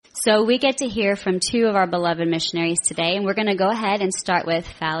So we get to hear from two of our beloved missionaries today, and we're going to go ahead and start with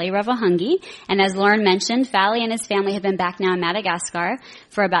Fali Ravahungi. And as Lauren mentioned, Fali and his family have been back now in Madagascar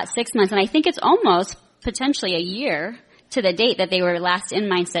for about 6 months, and I think it's almost potentially a year to the date that they were last in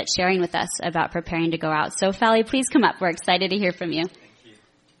Mindset sharing with us about preparing to go out. So Fali, please come up. We're excited to hear from you.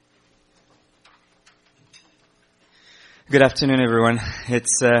 Good afternoon, everyone.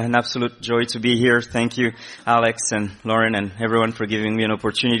 It's an absolute joy to be here. Thank you, Alex and Lauren and everyone for giving me an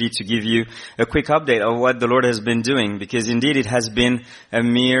opportunity to give you a quick update of what the Lord has been doing, because indeed it has been a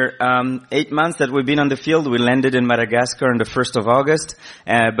mere 8 months that we've been on the field. We landed in Madagascar on the 1st of August,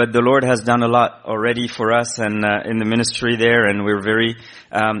 but the Lord has done a lot already for us and in the ministry there, and we're very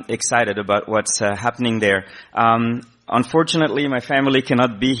excited about what's happening there. Unfortunately, my family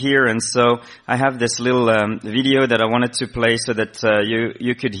cannot be here, and so I have this little video that I wanted to play so that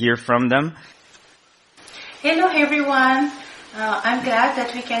you could hear from them. Hello, everyone. I'm glad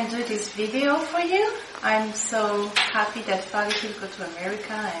that we can do this video for you. I'm so happy that Fali will go to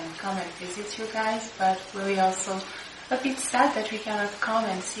America and come and visit you guys, but we're also a bit sad that we cannot come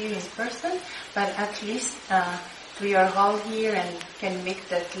and see you in person, but at least we are all here and can make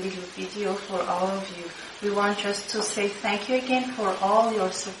that little video for all of you. We want just to say thank you again for all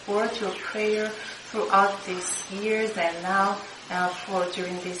your support, your prayer throughout these years, and now for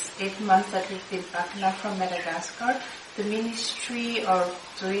during these 8 months that we've been back now from Madagascar. The ministry are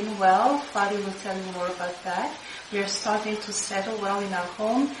doing well. Fali will tell you more about that. We are starting to settle well in our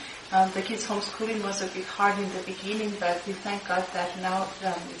home. The kids' homeschooling was a bit hard in the beginning, but we thank God that now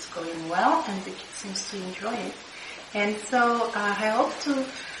it's going well and the kids seems to enjoy it. And so I hope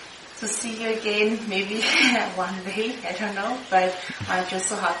to see you again maybe one day, I don't know, but I'm just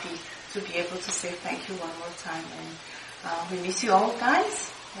so happy to be able to say thank you one more time. And we miss you all,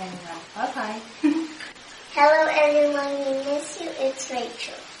 guys, and bye-bye. Hello everyone, we miss you, it's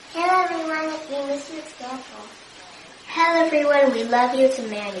Rachel. Hello everyone, we miss you, it's Daniel. Hello everyone, we love you, it's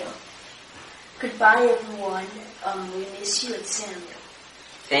Emmanuel. Goodbye everyone, we miss you, it's Samuel.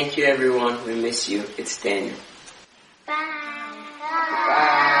 Thank you everyone, we miss you, it's Daniel. Bye.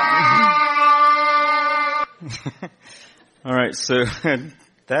 All right, so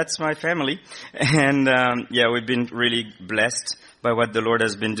that's my family, and we've been really blessed by what the Lord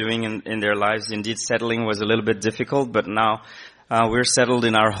has been doing in their lives. Indeed, settling was a little bit difficult, but now we're settled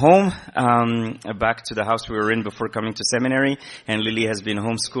in our home, back to the house we were in before coming to seminary, and Lily has been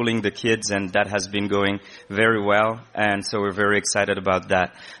homeschooling the kids, and that has been going very well, and so we're very excited about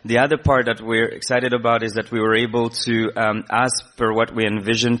that. The other part that we're excited about is that we were able to, as per what we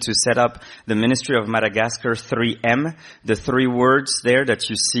envisioned, to set up the Ministry of Madagascar 3M. The 3 words there that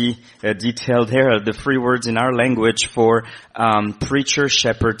you see detailed there are the 3 words in our language for preacher,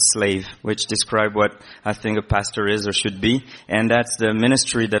 shepherd, slave, which describe what I think a pastor is or should be. And that's the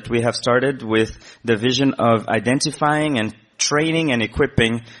ministry that we have started with the vision of identifying and training and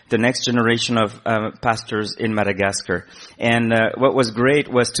equipping the next generation of pastors in Madagascar. And what was great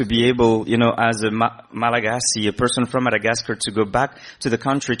was to be able, as a Malagasy, a person from Madagascar, to go back to the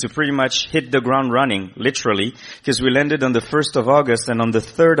country to pretty much hit the ground running, literally, because we landed on the 1st of August, and on the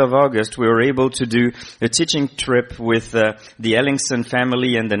 3rd of August we were able to do a teaching trip with the Ellingson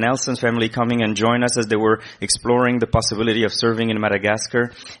family and the Nelson family coming and join us as they were exploring the possibility of serving in Madagascar.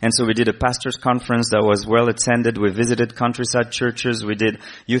 And so we did a pastors conference that was well attended. We visited countryside churches, we did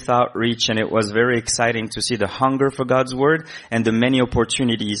youth outreach, and it was very exciting to see the hunger for God's Word and the many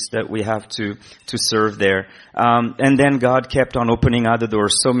opportunities that we have to serve there. And then God kept on opening other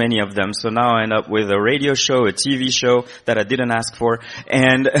doors, so many of them. So now I end up with a radio show, a TV show that I didn't ask for,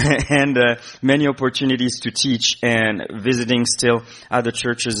 and many opportunities to teach and visiting still other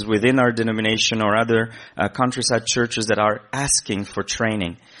churches within our denomination or other countryside churches that are asking for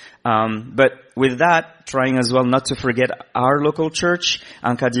training. But with that, trying as well not to forget our local church,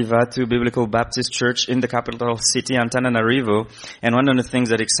 Ankadivatu Biblical Baptist Church in the capital city, Antananarivo. And one of the things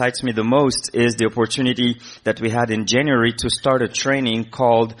that excites me the most is the opportunity that we had in January to start a training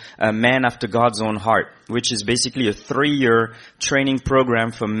called Man After God's Own Heart, which is basically a 3-year training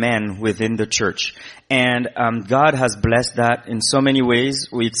program for men within the church. And God has blessed that in so many ways.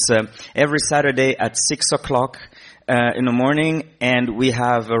 It's every Saturday at 6 o'clock in the morning, and we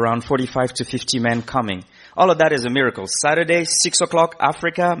have around 45 to 50 men coming. All of that is a miracle. Saturday, 6 o'clock,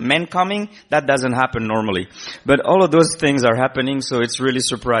 Africa, men coming, that doesn't happen normally. But all of those things are happening, so it's really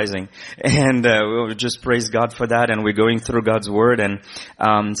surprising. And we'll just praise God for that, and we're going through God's Word and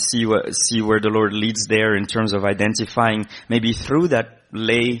see where the Lord leads there in terms of identifying maybe through that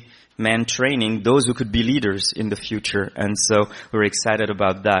lay men training those who could be leaders in the future. And so we're excited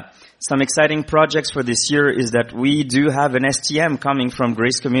about that. Some exciting projects for this year is that we do have an STM coming from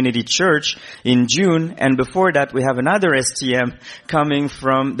Grace Community Church in June, and before that we have another STM coming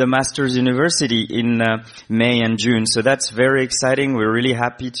from the Masters University in May and June. So that's very exciting. We're really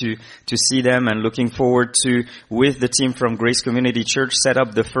happy to see them and looking forward to, with the team from Grace Community Church, set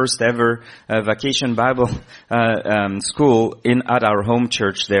up the first ever vacation Bible school at our home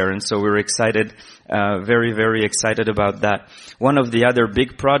church there. And so we're excited. Very, very excited about that. One of the other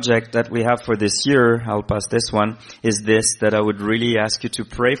big projects that we have for this year, I'll pass this one, is this that I would really ask you to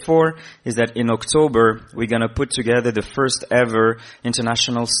pray for, is that in October, we're going to put together the first ever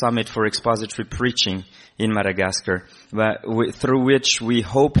international summit for expository preaching in Madagascar, through which we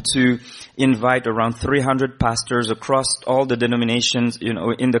hope to invite around 300 pastors across all the denominations,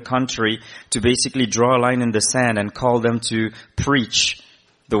 in the country, to basically draw a line in the sand and call them to preach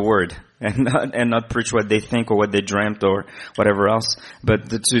the word. And not preach what they think or what they dreamt or whatever else, but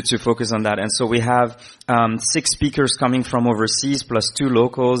to focus on that. And so we have 6 speakers coming from overseas plus 2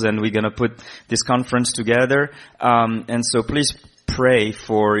 locals, and we're gonna put this conference together. And so please pray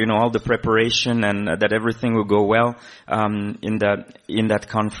for all the preparation and that everything will go well in that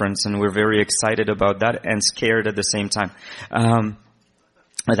conference. And we're very excited about that and scared at the same time.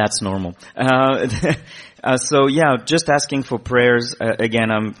 That's normal. So yeah, just asking for prayers.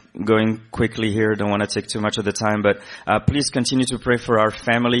 Again, I'm going quickly here. Don't want to take too much of the time, but please continue to pray for our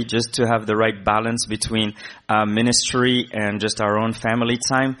family, just to have the right balance between ministry and just our own family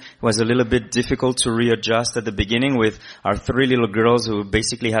time. It was a little bit difficult to readjust at the beginning with our 3 little girls who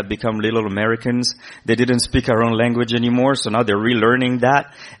basically had become little Americans. They didn't speak our own language anymore, so now they're relearning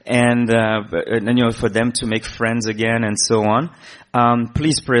that, and for them to make friends again and so on.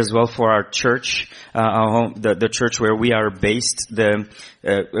 Please pray as well for our church, our home, the church where we are based.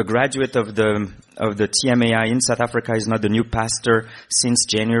 A graduate of the TMAI in South Africa is not the new pastor since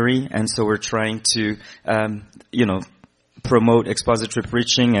January, and so we're trying to, promote expository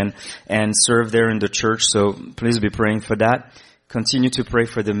preaching and serve there in the church. So please be praying for that. Continue to pray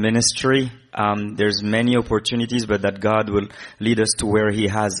for the ministry. There's many opportunities, but that God will lead us to where He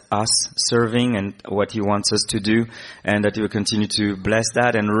has us serving and what He wants us to do, and that He will continue to bless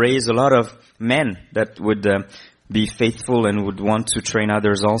that and raise a lot of men that would be faithful and would want to train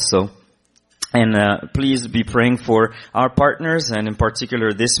others also. And please be praying for our partners, and in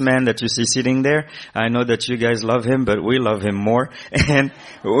particular this man that you see sitting there. I know that you guys love him, but we love him more. And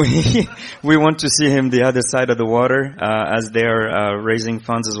we want to see him the other side of the water as they are raising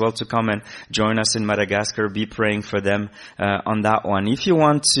funds as well to come and join us in Madagascar. Be praying for them on that one. If you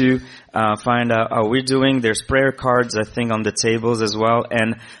want to find out how we're doing, there's prayer cards, I think, on the tables as well.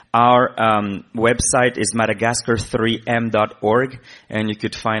 And our website is madagascar3m.org, and you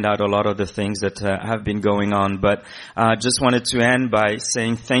could find out a lot of the things that have been going on. But just wanted to end by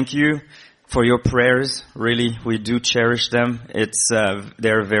saying thank you for your prayers. Really, we do cherish them.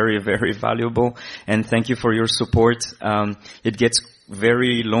 They're very, very valuable. And thank you for your support. It gets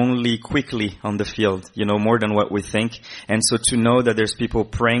very lonely quickly on the field, more than what we think. And so to know that there's people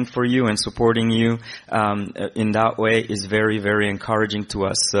praying for you and supporting you in that way is very, very encouraging to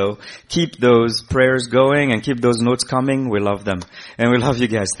us. So keep those prayers going and keep those notes coming. We love them. And we love you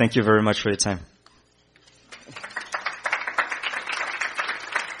guys. Thank you very much for your time.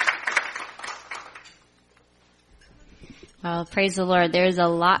 Well, praise the Lord. There's a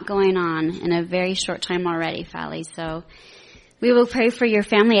lot going on in a very short time already, Fally. So we will pray for your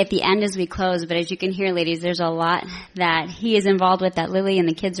family at the end as we close, but as you can hear, ladies, there's a lot that he is involved with, that Lily and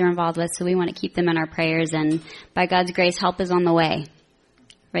the kids are involved with, so we want to keep them in our prayers, and by God's grace, help is on the way.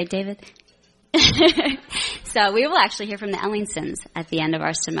 Right, David? So we will actually hear from the Ellingsons at the end of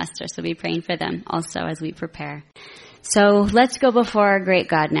our semester, so be praying for them also as we prepare. So let's go before our great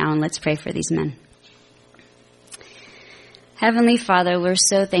God now, and let's pray for these men. Heavenly Father, we're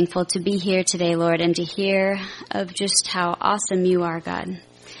so thankful to be here today, Lord, and to hear of just how awesome you are, God.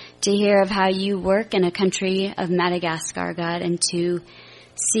 To hear of how you work in a country of Madagascar, God, and to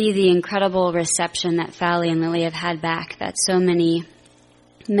see the incredible reception that Fally and Lily have had back, that so many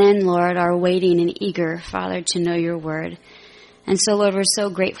men, Lord, are waiting and eager, Father, to know your word. And so, Lord, we're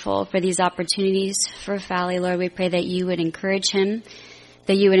so grateful for these opportunities for Fally. Lord, we pray that you would encourage him,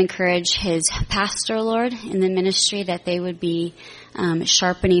 that you would encourage his pastor, Lord, in the ministry, that they would be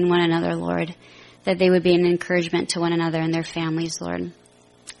sharpening one another, Lord, that they would be an encouragement to one another and their families, Lord.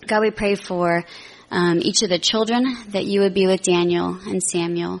 God, we pray for each of the children, that you would be with Daniel and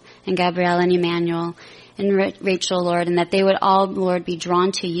Samuel and Gabrielle and Emmanuel and Rachel, Lord, and that they would all, Lord, be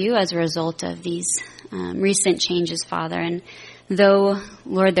drawn to you as a result of these recent changes, Father. And though,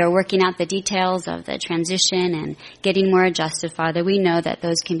 Lord, they're working out the details of the transition and getting more adjusted, Father, we know that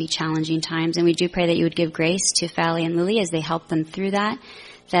those can be challenging times, and we do pray that you would give grace to Fally and Lily as they help them through that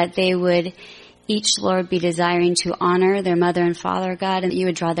they would each, Lord, be desiring to honor their mother and father, God, and that you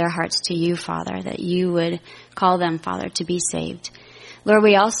would draw their hearts to you, Father, that you would call them, Father, to be saved. Lord,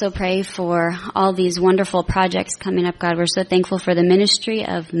 we also pray for all these wonderful projects coming up, God. We're so thankful for the ministry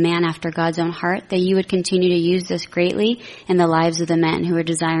of Man After God's Own Heart, that you would continue to use this greatly in the lives of the men who are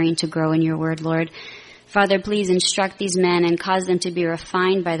desiring to grow in your word, Lord. Father, please instruct these men and cause them to be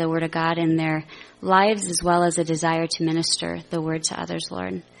refined by the word of God in their lives, as well as a desire to minister the word to others,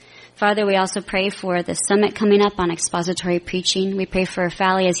 Lord. Father, we also pray for the summit coming up on expository preaching. We pray for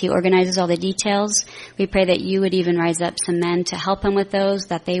Fally as he organizes all the details. We pray that you would even rise up some men to help him with those,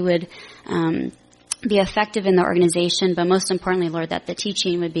 that they would be effective in the organization, but most importantly, Lord, that the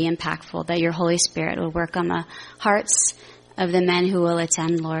teaching would be impactful, that your Holy Spirit would work on the hearts of the men who will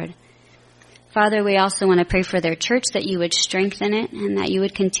attend, Lord. Father, we also want to pray for their church, that you would strengthen it and that you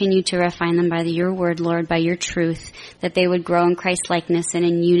would continue to refine them by your word, Lord, by your truth, that they would grow in Christ-likeness and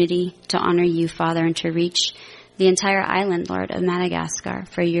in unity to honor you, Father, and to reach the entire island, Lord, of Madagascar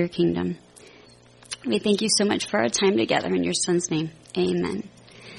for your kingdom. We thank you so much for our time together in your Son's name. Amen.